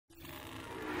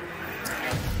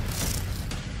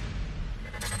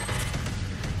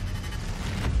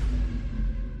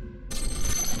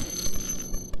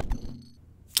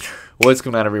What's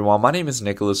going on, everyone? My name is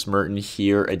Nicholas Merton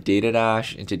here at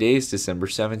DataDash, and today is December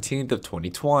 17th of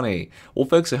 2020. Well,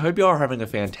 folks, I hope you are having a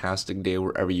fantastic day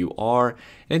wherever you are.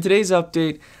 And in today's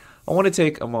update, I want to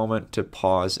take a moment to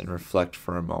pause and reflect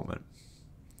for a moment.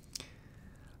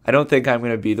 I don't think I'm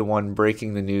going to be the one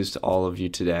breaking the news to all of you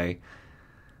today,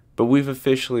 but we've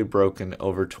officially broken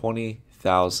over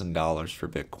 $20,000 for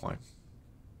Bitcoin.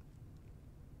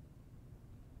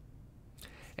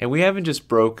 And we haven't just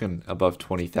broken above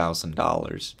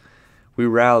 $20,000. We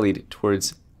rallied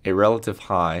towards a relative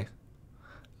high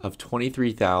of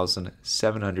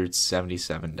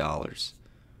 $23,777,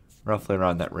 roughly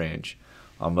around that range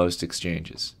on most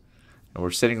exchanges. And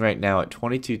we're sitting right now at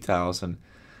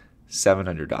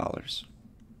 $22,700.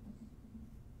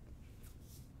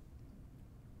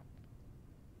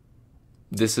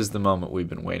 This is the moment we've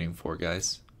been waiting for,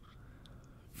 guys.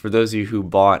 For those of you who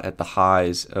bought at the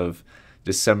highs of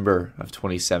December of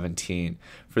 2017,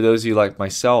 for those of you like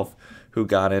myself who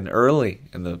got in early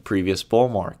in the previous bull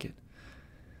market,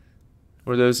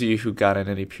 or those of you who got in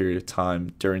any period of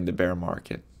time during the bear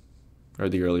market or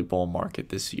the early bull market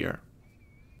this year,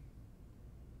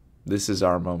 this is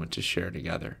our moment to share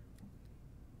together.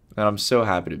 And I'm so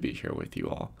happy to be here with you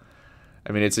all.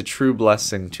 I mean, it's a true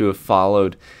blessing to have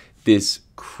followed this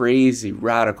crazy,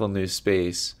 radical new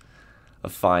space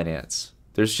of finance.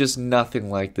 There's just nothing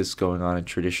like this going on in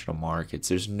traditional markets.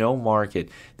 There's no market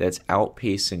that's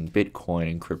outpacing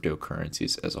Bitcoin and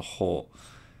cryptocurrencies as a whole.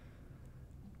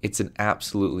 It's an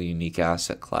absolutely unique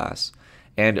asset class.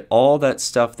 And all that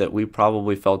stuff that we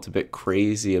probably felt a bit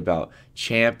crazy about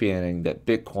championing, that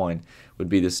Bitcoin would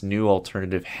be this new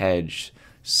alternative hedge,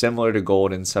 similar to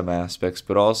gold in some aspects,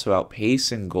 but also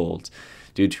outpacing gold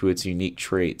due to its unique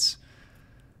traits.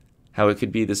 How it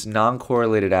could be this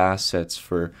non-correlated assets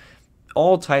for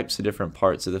all types of different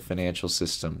parts of the financial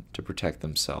system to protect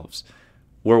themselves.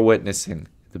 We're witnessing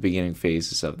the beginning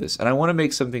phases of this. And I want to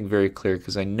make something very clear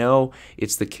because I know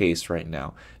it's the case right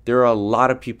now. There are a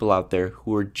lot of people out there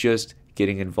who are just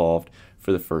getting involved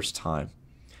for the first time.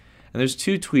 And there's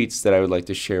two tweets that I would like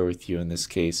to share with you in this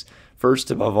case.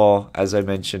 First, above all, as I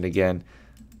mentioned again,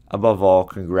 above all,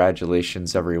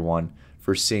 congratulations everyone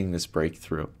for seeing this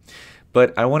breakthrough.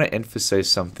 But I want to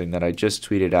emphasize something that I just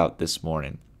tweeted out this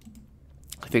morning.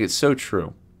 I think it's so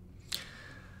true.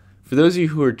 For those of you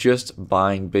who are just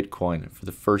buying Bitcoin for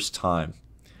the first time,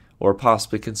 or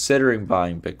possibly considering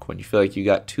buying Bitcoin, you feel like you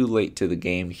got too late to the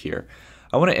game here,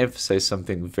 I want to emphasize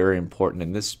something very important,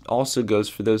 and this also goes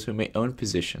for those who may own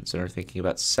positions and are thinking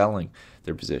about selling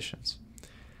their positions.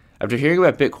 After hearing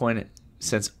about Bitcoin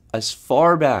since as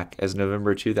far back as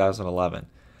November 2011,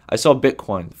 I saw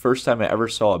Bitcoin. The first time I ever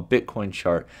saw a Bitcoin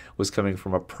chart was coming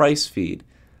from a price feed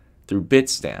through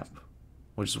Bitstamp,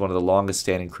 which is one of the longest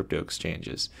standing crypto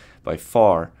exchanges by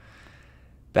far.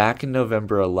 Back in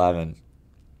November 11,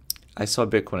 I saw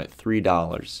Bitcoin at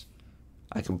 $3.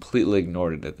 I completely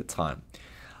ignored it at the time.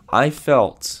 I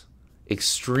felt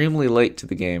extremely late to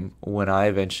the game when I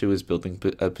eventually was building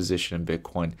a position in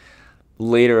Bitcoin,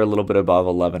 later a little bit above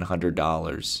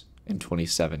 $1,100 in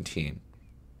 2017,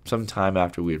 sometime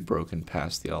after we had broken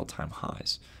past the all-time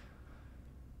highs.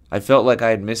 I felt like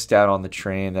I had missed out on the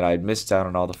train, that I had missed out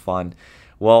on all the fun.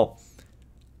 Well,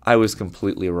 I was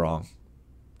completely wrong.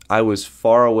 I was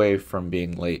far away from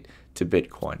being late to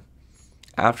Bitcoin.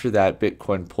 After that,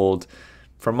 Bitcoin pulled,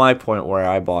 from my point where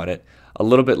I bought it, a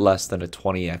little bit less than a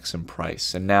 20x in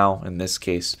price. And now, in this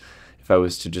case, if I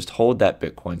was to just hold that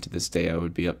Bitcoin to this day, I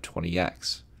would be up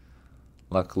 20x.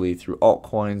 Luckily, through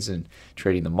altcoins and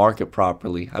trading the market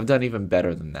properly, I've done even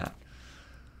better than that.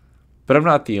 But I'm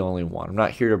not the only one. I'm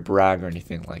not here to brag or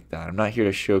anything like that. I'm not here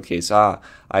to showcase, I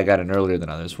got in earlier than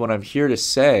others. What I'm here to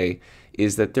say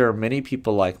is that there are many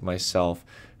people like myself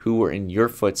who are in your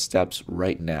footsteps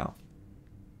right now,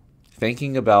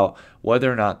 thinking about whether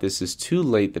or not this is too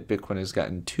late, that Bitcoin has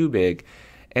gotten too big.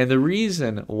 And the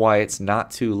reason why it's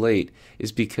not too late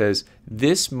is because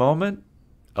this moment,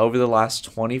 over the last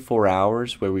 24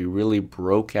 hours, where we really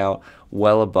broke out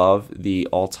well above the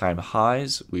all-time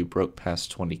highs, we broke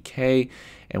past 20K,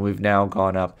 and we've now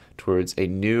gone up towards a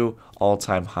new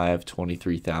all-time high of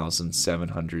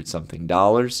 $23,700 something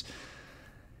dollars.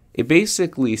 It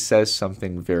basically says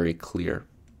something very clear,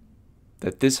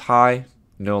 that this high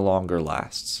no longer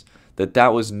lasts,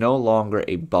 that was no longer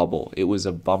a bubble, it was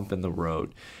a bump in the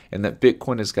road, and that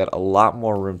Bitcoin has got a lot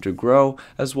more room to grow,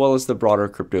 as well as the broader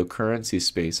cryptocurrency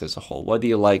space as a whole. Whether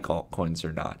you like altcoins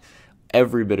or not,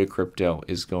 every bit of crypto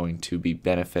is going to be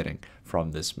benefiting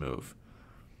from this move.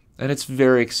 And it's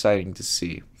very exciting to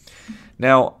see.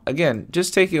 Now, again,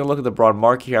 just taking a look at the broad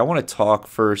market here, I want to talk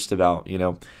first about,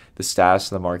 the status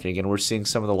of the market. Again, we're seeing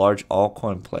some of the large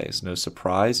altcoin plays. No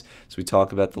surprise. So we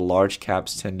talk about the large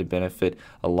caps tend to benefit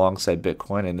alongside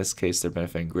Bitcoin. In this case, they're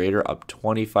benefiting greater, up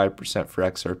 25% for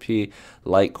XRP.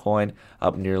 Litecoin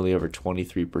up nearly over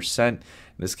 23%. In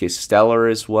this case, Stellar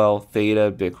as well,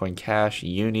 Theta, Bitcoin Cash,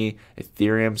 Uni,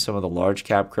 Ethereum, some of the large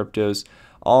cap cryptos,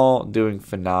 all doing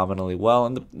phenomenally well,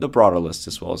 and the broader list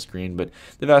as well as green, but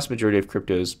the vast majority of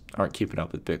cryptos aren't keeping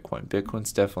up with Bitcoin.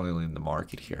 Bitcoin's definitely leading the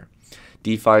market here.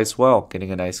 DeFi as well,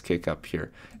 getting a nice kick up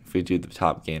here if we do the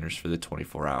top gainers for the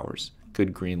 24 hours.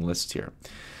 Good green list here.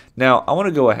 Now, I want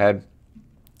to go ahead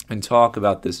and talk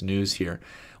about this news here.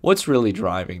 What's really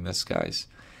driving this, guys?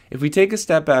 If we take a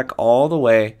step back all the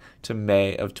way to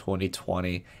May of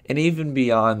 2020, and even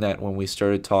beyond that when we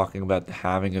started talking about the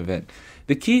halving event,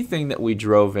 the key thing that we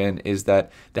drove in is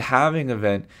that the halving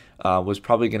event was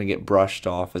probably going to get brushed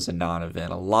off as a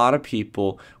non-event. A lot of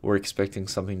people were expecting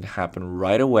something to happen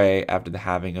right away after the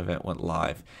halving event went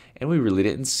live, and we really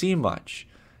didn't see much.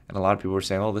 And a lot of people were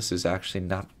saying, "Oh, this is actually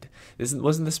not.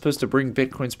 Wasn't this supposed to bring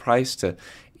Bitcoin's price to,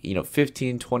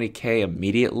 15, 20K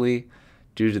immediately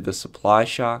due to the supply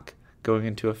shock going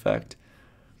into effect?"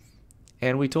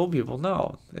 And we told people,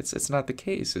 no, it's not the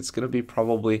case. It's going to be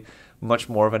probably much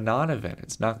more of a non-event.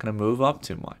 It's not going to move up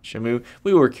too much. I mean,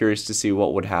 we were curious to see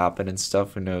what would happen and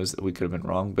stuff. Who knows that we could have been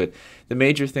wrong. But the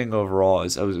major thing overall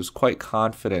is I was quite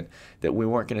confident that we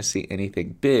weren't going to see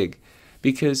anything big,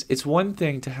 because it's one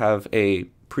thing to have a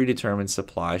predetermined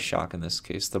supply shock in this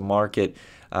case. The market,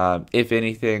 if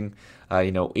anything,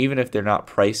 even if they're not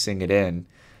pricing it in,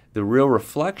 the real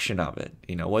reflection of it,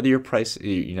 whether your price,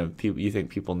 you think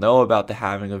people know about the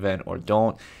halving event or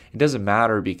don't, it doesn't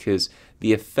matter, because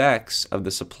the effects of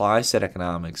the supply side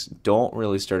economics don't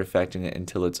really start affecting it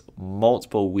until it's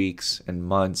multiple weeks and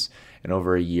months and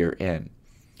over a year in.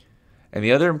 And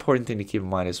the other important thing to keep in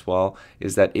mind as well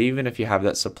is that even if you have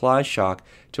that supply shock,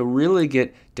 to really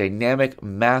get dynamic,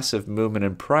 massive movement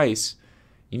in price,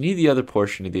 you need the other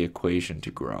portion of the equation to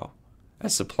grow.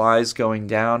 As supply is going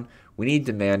down, we need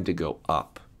demand to go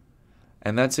up.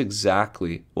 And that's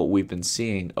exactly what we've been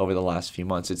seeing over the last few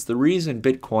months. It's the reason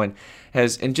Bitcoin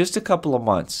has, in just a couple of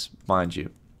months, mind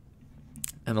you,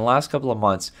 in the last couple of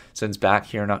months, since back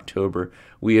here in October,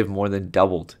 we have more than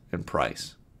doubled in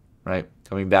price, right?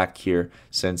 Coming back here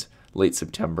since late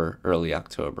September, early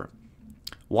October.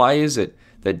 Why is it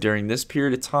that during this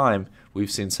period of time,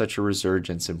 we've seen such a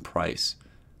resurgence in price?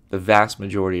 The vast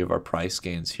majority of our price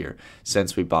gains here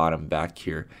since we bottomed back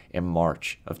here in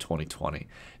March of 2020.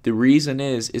 The reason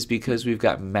is because we've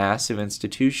got massive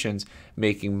institutions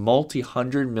making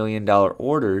multi-$100 million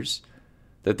orders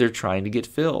that they're trying to get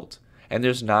filled. And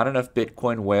there's not enough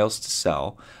Bitcoin whales to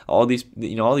sell. All these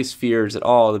fears that,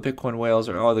 the Bitcoin whales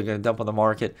are, they're going to dump on the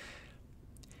market.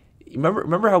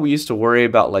 Remember how we used to worry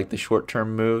about like the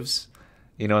short-term moves?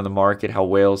 In the market, how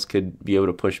whales could be able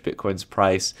to push Bitcoin's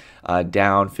price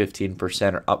down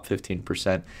 15% or up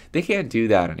 15%. They can't do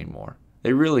that anymore.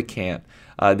 They really can't.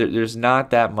 There's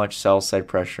not that much sell-side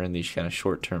pressure in these kind of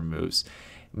short-term moves.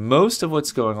 Most of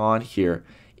what's going on here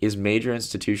is major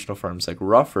institutional firms like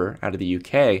Ruffer out of the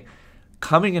UK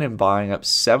coming in and buying up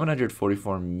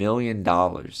 $744 million,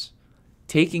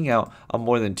 taking out a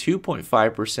more than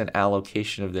 2.5%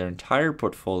 allocation of their entire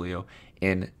portfolio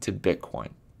into Bitcoin.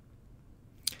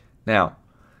 Now,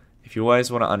 if you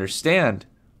guys want to understand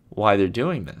why they're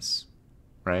doing this,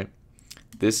 right?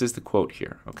 This is the quote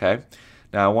here, okay?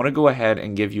 Now, I want to go ahead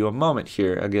and give you a moment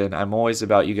here. Again, I'm always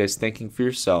about you guys thinking for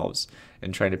yourselves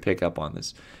and trying to pick up on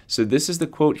this. So this is the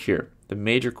quote here, the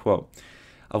major quote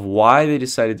of why they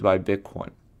decided to buy Bitcoin.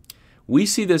 "We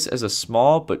see this as a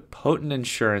small but potent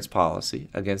insurance policy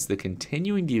against the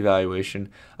continuing devaluation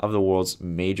of the world's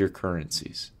major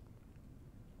currencies."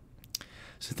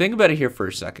 So think about it here for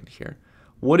a second here.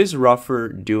 What is Ruffer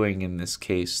doing in this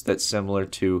case that's similar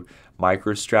to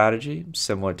MicroStrategy,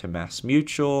 similar to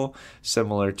MassMutual,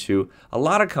 similar to a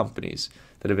lot of companies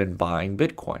that have been buying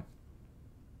Bitcoin?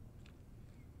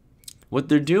 What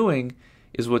they're doing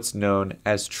is what's known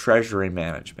as treasury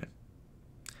management.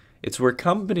 It's where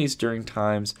companies during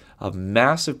times of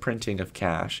massive printing of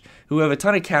cash, who have a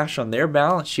ton of cash on their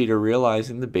balance sheet, are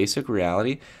realizing the basic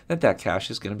reality that that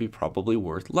cash is going to be probably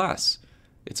worth less.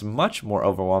 It's much more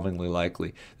overwhelmingly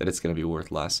likely that it's going to be worth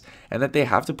less, and that they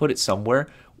have to put it somewhere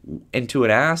into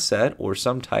an asset or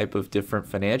some type of different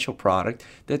financial product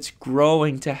that's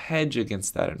growing to hedge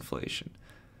against that inflation,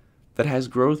 that has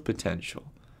growth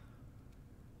potential.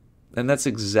 And that's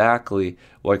exactly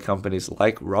why companies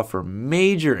like Ruffer,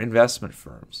 major investment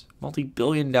firms,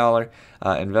 multi-billion-dollar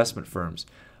investment firms,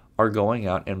 are going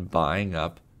out and buying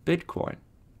up Bitcoin.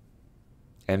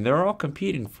 And they're all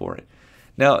competing for it.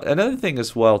 Now, another thing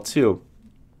as well, too,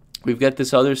 we've got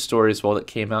this other story as well that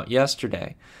came out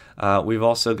yesterday. We've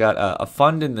also got a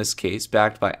fund in this case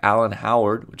backed by Alan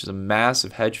Howard, which is a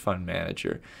massive hedge fund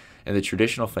manager in the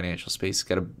traditional financial space. He's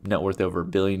got a net worth over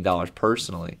 $1 billion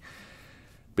personally.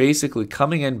 Basically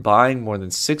coming in, buying more than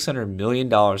 $600 million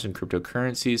in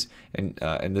cryptocurrencies. And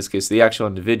in this case, the actual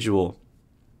individual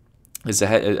is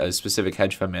a specific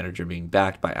hedge fund manager being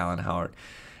backed by Alan Howard.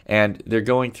 And they're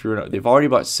going through, they've already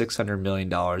bought $600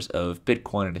 million of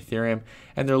Bitcoin and Ethereum,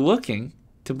 and they're looking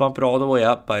to bump it all the way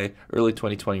up by early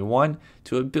 2021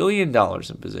 to $1 billion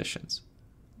in positions.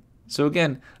 So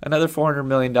again, another $400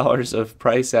 million of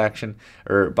price action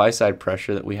or buy-side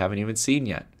pressure that we haven't even seen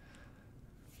yet.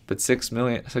 But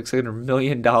 $600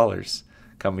 million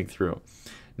coming through.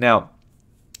 Now,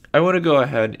 I want to go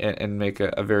ahead and make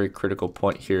a very critical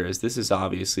point here, as this is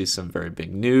obviously some very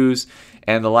big news.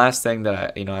 And the last thing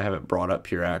that I haven't brought up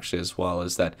here actually as well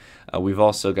is that we've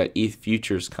also got ETH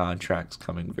futures contracts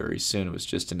coming very soon. It was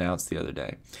just announced the other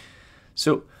day.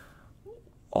 So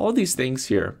all these things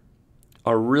here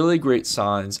are really great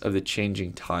signs of the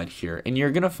changing tide here. And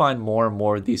you're going to find more and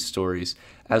more of these stories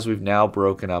as we've now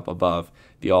broken up above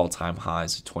the all-time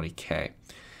highs of 20K.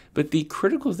 But the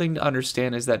critical thing to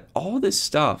understand is that all this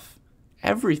stuff,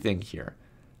 everything here,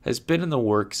 has been in the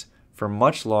works for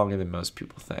much longer than most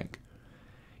people think.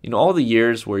 All the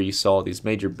years where you saw these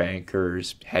major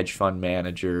bankers, hedge fund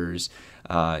managers,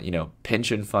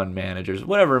 pension fund managers,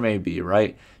 whatever it may be,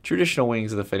 right? Traditional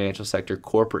wings of the financial sector,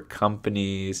 corporate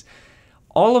companies,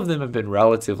 all of them have been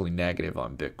relatively negative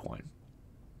on Bitcoin.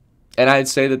 And I'd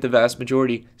say that the vast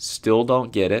majority still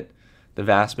don't get it. The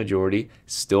vast majority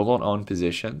still don't own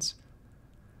positions.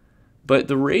 But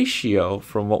the ratio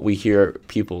from what we hear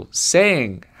people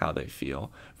saying how they feel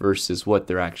versus what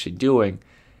they're actually doing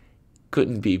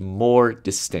couldn't be more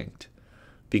distinct.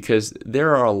 Because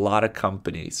there are a lot of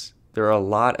companies, there are a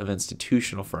lot of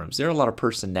institutional firms, there are a lot of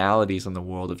personalities in the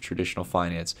world of traditional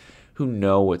finance who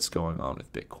know what's going on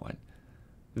with Bitcoin.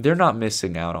 They're not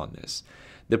missing out on this.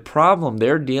 The problem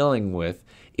they're dealing with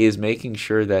is making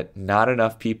sure that not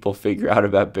enough people figure out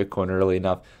about Bitcoin early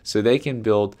enough so they can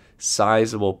build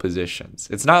sizable positions.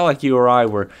 It's not like you or I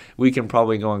where we can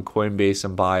probably go on Coinbase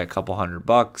and buy a couple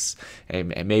 $100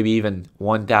 and maybe even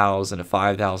 $1,000 to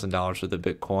 $5,000 worth of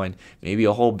Bitcoin, maybe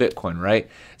a whole Bitcoin, right?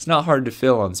 It's not hard to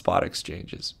fill on spot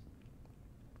exchanges.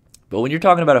 But when you're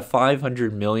talking about a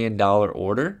 $500 million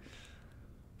order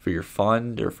for your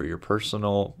fund or for your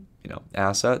personal,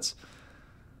 assets,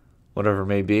 whatever it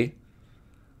may be,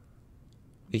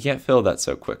 you can't fill that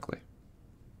so quickly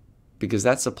because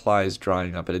that supply is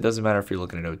drying up. And it doesn't matter if you're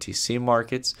looking at OTC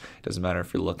markets. It doesn't matter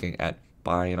if you're looking at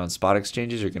buying on spot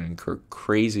exchanges. You're going to incur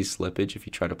crazy slippage if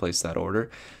you try to place that order.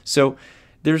 So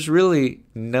there's really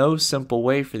no simple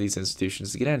way for these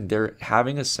institutions to get in. They're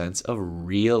having a sense of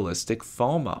realistic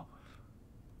FOMO.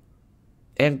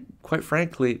 And quite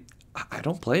frankly, I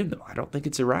don't blame them. I don't think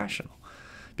it's irrational.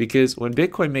 Because when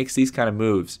Bitcoin makes these kind of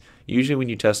moves, usually when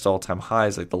you test all-time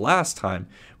highs, like the last time,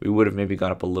 we would have maybe gone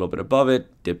up a little bit above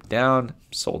it, dipped down,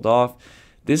 sold off.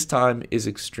 This time is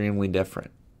extremely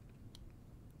different.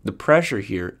 The pressure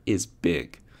here is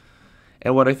big.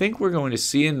 And what I think we're going to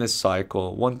see in this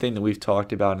cycle, one thing that we've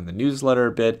talked about in the newsletter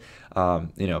a bit,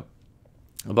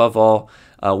 above all,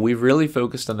 we've really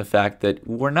focused on the fact that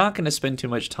we're not going to spend too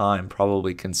much time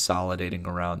probably consolidating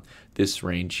around this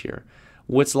range here.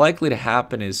 What's likely to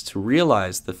happen is to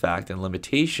realize the fact and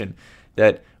limitation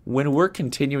that when we're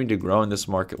continuing to grow in this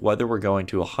market, whether we're going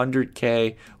to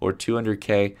 100K or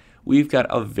 200K, we've got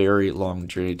a very long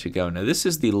journey to go. Now, this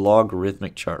is the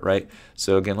logarithmic chart, right?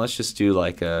 So again, let's just do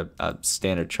like a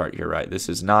standard chart here, right? This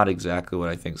is not exactly what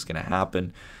I think is going to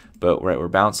happen, but we're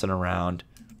bouncing around,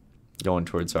 going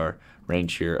towards our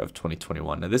range here of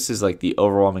 2021. Now, this is like the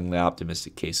overwhelmingly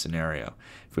optimistic case scenario.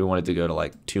 If we wanted to go to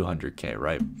like 200K,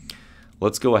 right?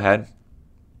 Let's go ahead,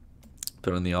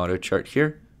 put on the auto chart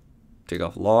here, take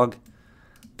off log.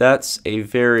 That's a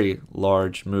very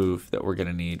large move that we're going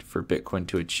to need for Bitcoin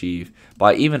to achieve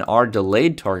by even our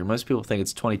delayed target. Most people think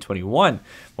it's 2021 when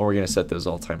we're going to set those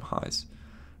all-time highs,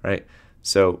 right?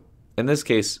 So in this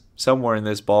case, somewhere in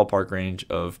this ballpark range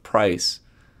of price,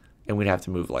 and we'd have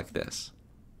to move like this.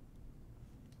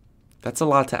 That's a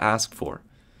lot to ask for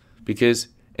because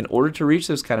in order to reach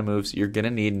those kind of moves, you're going to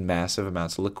need massive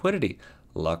amounts of liquidity.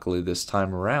 Luckily, this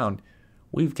time around,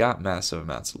 we've got massive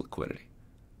amounts of liquidity.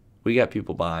 We got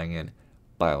people buying in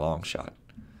by a long shot.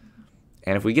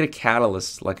 And if we get a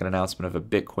catalyst like an announcement of a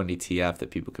Bitcoin ETF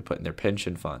that people could put in their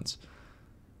pension funds,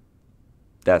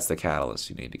 that's the catalyst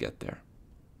you need to get there.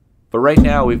 But right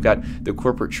now, we've got the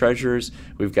corporate treasurers.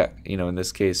 We've got, in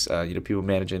this case, people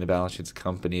managing the balance sheets of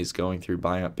companies going through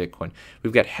buying up Bitcoin.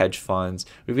 We've got hedge funds.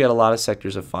 We've got a lot of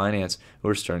sectors of finance who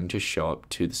are starting to show up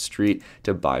to the street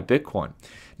to buy Bitcoin.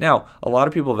 Now, a lot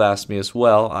of people have asked me as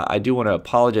well. I do want to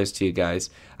apologize to you guys.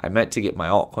 I meant to get my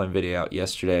altcoin video out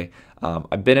yesterday.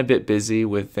 I've been a bit busy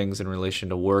with things in relation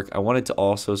to work. I wanted to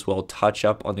also as well touch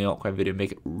up on the altcoin video,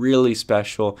 make it really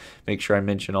special, make sure I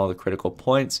mention all the critical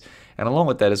points, and along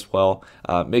with that as well,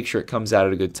 make sure it comes out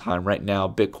at a good time. Right now,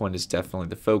 Bitcoin is definitely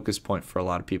the focus point for a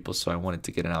lot of people, so I wanted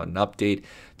to get out an update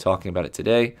talking about it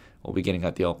today. We'll be getting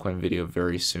out the altcoin video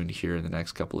very soon here in the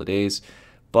next couple of days.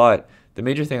 But the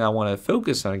major thing I want to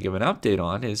focus on and give an update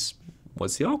on is,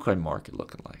 what's the altcoin market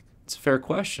looking like? It's a fair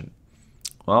question.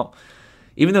 Well,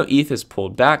 even though ETH has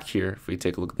pulled back here, if we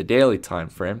take a look at the daily time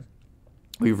frame,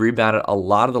 we've rebounded a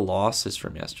lot of the losses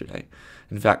from yesterday.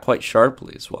 In fact, quite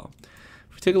sharply as well.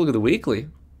 If we take a look at the weekly,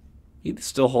 ETH is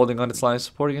still holding on its line of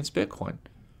support against Bitcoin.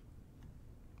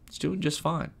 It's doing just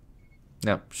fine.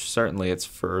 Now, certainly it's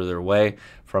further away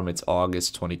from its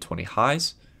August 2020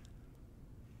 highs,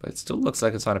 but it still looks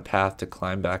like it's on a path to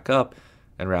climb back up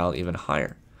and rally even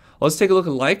higher. Well, let's take a look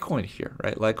at Litecoin here,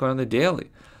 right? Litecoin on the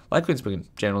daily. Litecoin's been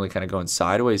generally kind of going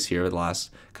sideways here over the last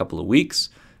couple of weeks,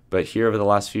 but here over the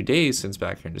last few days since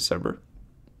back here in December,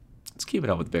 it's keeping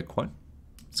up with Bitcoin.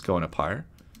 It's going up higher.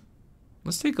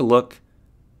 Let's take a look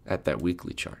at that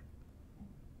weekly chart.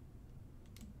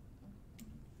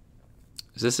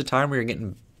 Is this a time where you're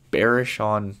getting bearish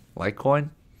on Litecoin?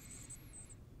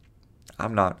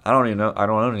 I'm not. I don't even know. I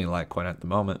don't own any Litecoin at the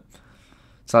moment.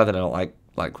 It's not that I don't like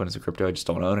Litecoin as a crypto. I just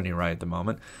don't own any right at the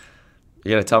moment.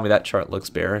 You're going to tell me that chart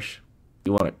looks bearish?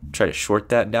 You want to try to short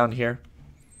that down here?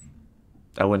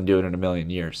 I wouldn't do it in a million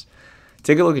years.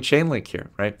 Take a look at Chainlink here,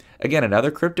 right? Again,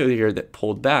 another crypto here that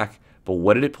pulled back. But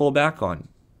what did it pull back on?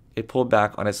 It pulled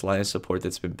back on its line of support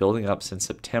that's been building up since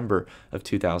September of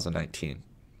 2019.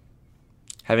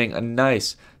 Having a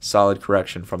nice solid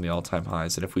correction from the all-time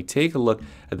highs. And if we take a look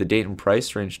at the date and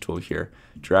price range tool here,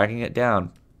 dragging it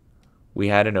down, we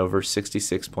had an over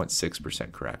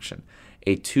 66.6% correction.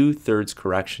 A 2/3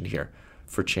 correction here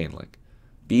for Chainlink.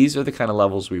 These are the kind of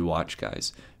levels we watch,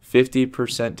 guys.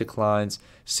 50% declines,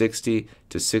 60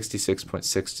 to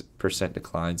 66.6%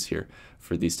 declines here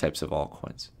for these types of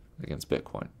altcoins against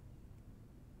Bitcoin.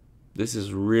 This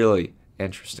is really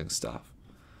interesting stuff.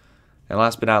 And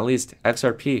last but not least,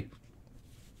 XRP.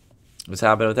 What's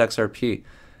happening with XRP?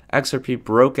 XRP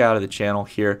broke out of the channel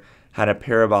here, had a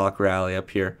parabolic rally up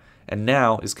here, and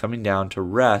now is coming down to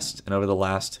rest. And over the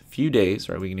last few days,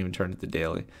 right, we can even turn it to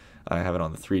daily. I have it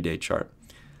on the 3-day chart.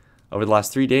 Over the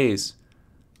last 3 days,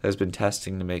 it has been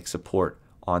testing to make support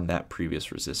on that previous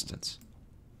resistance.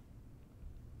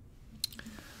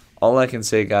 All I can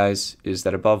say, guys, is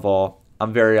that above all,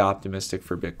 I'm very optimistic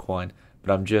for Bitcoin,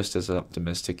 but I'm just as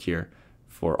optimistic here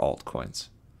for altcoins.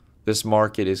 This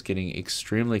market is getting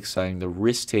extremely exciting. The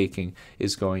risk-taking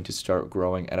is going to start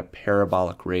growing at a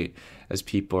parabolic rate as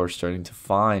people are starting to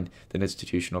find that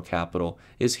institutional capital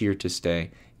is here to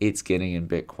stay. It's getting in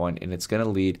Bitcoin, and it's going to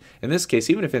lead, in this case,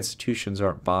 even if institutions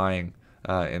aren't buying,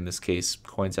 in this case,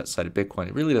 coins outside of Bitcoin,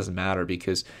 it really doesn't matter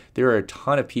because there are a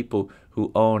ton of people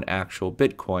who own actual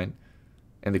Bitcoin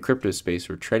in the crypto space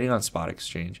who are trading on spot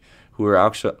exchange, who are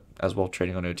actually as well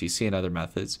trading on OTC and other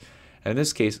methods. And in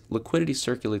this case, liquidity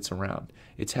circulates around.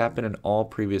 It's happened in all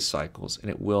previous cycles,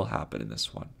 and it will happen in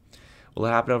this one. Will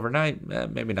it happen overnight?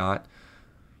 Maybe not.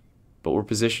 But we're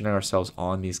positioning ourselves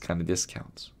on these kind of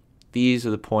discounts. These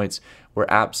are the points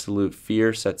where absolute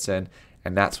fear sets in,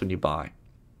 and that's when you buy.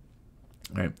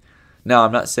 All right. Now,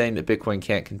 I'm not saying that Bitcoin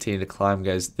can't continue to climb,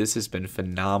 guys. This has been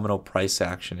phenomenal price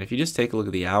action. If you just take a look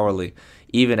at the hourly,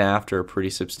 even after a pretty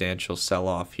substantial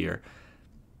sell-off here,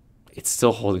 it's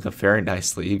still holding up very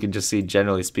nicely. You can just see,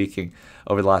 generally speaking,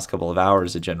 over the last couple of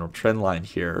hours, a general trend line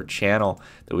here or channel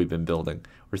that we've been building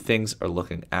where things are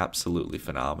looking absolutely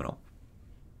phenomenal.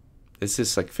 This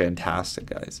is like fantastic,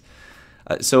 guys.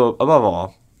 So above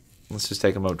all, let's just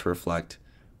take a moment to reflect.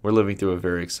 We're living through a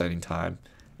very exciting time.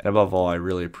 And above all, I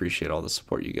really appreciate all the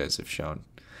support you guys have shown.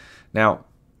 Now,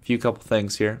 a few couple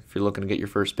things here. If you're looking to get your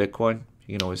first Bitcoin,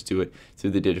 you can always do it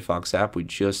through the Digifox app. We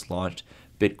just launched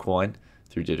Bitcoin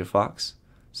through Digifox.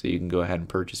 So you can go ahead and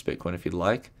purchase Bitcoin if you'd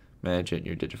like, manage it in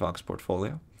your Digifox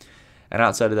portfolio. And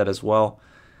outside of that as well,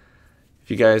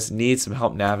 if you guys need some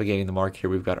help navigating the market here,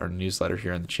 we've got our newsletter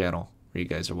here on the channel where you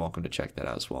guys are welcome to check that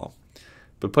out as well.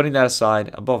 But putting that aside,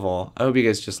 above all, I hope you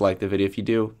guys just like the video. If you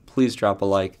do, please drop a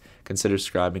like, consider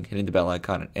subscribing, hitting the bell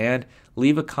icon, and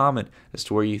leave a comment as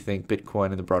to where you think Bitcoin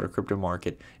and the broader crypto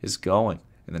market is going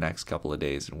in the next couple of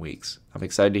days and weeks. I'm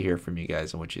excited to hear from you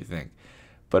guys and what you think.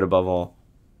 But above all,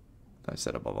 I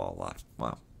said above all a lot.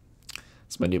 Wow.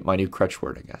 It's my new crutch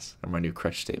word, I guess, or my new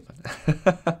crutch statement.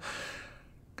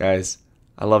 Guys,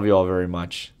 I love you all very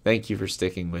much. Thank you for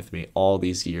sticking with me all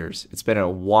these years. It's been a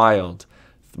wild,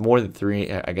 more than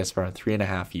I guess around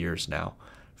 3.5 years now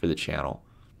for the channel.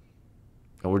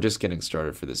 And we're just getting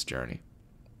started for this journey.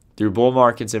 Through bull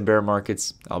markets and bear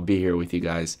markets, I'll be here with you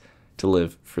guys to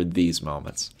live for these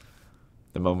moments.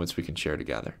 The moments we can share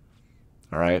together.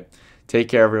 All right? Take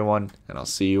care, everyone, and I'll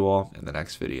see you all in the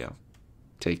next video.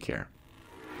 Take care.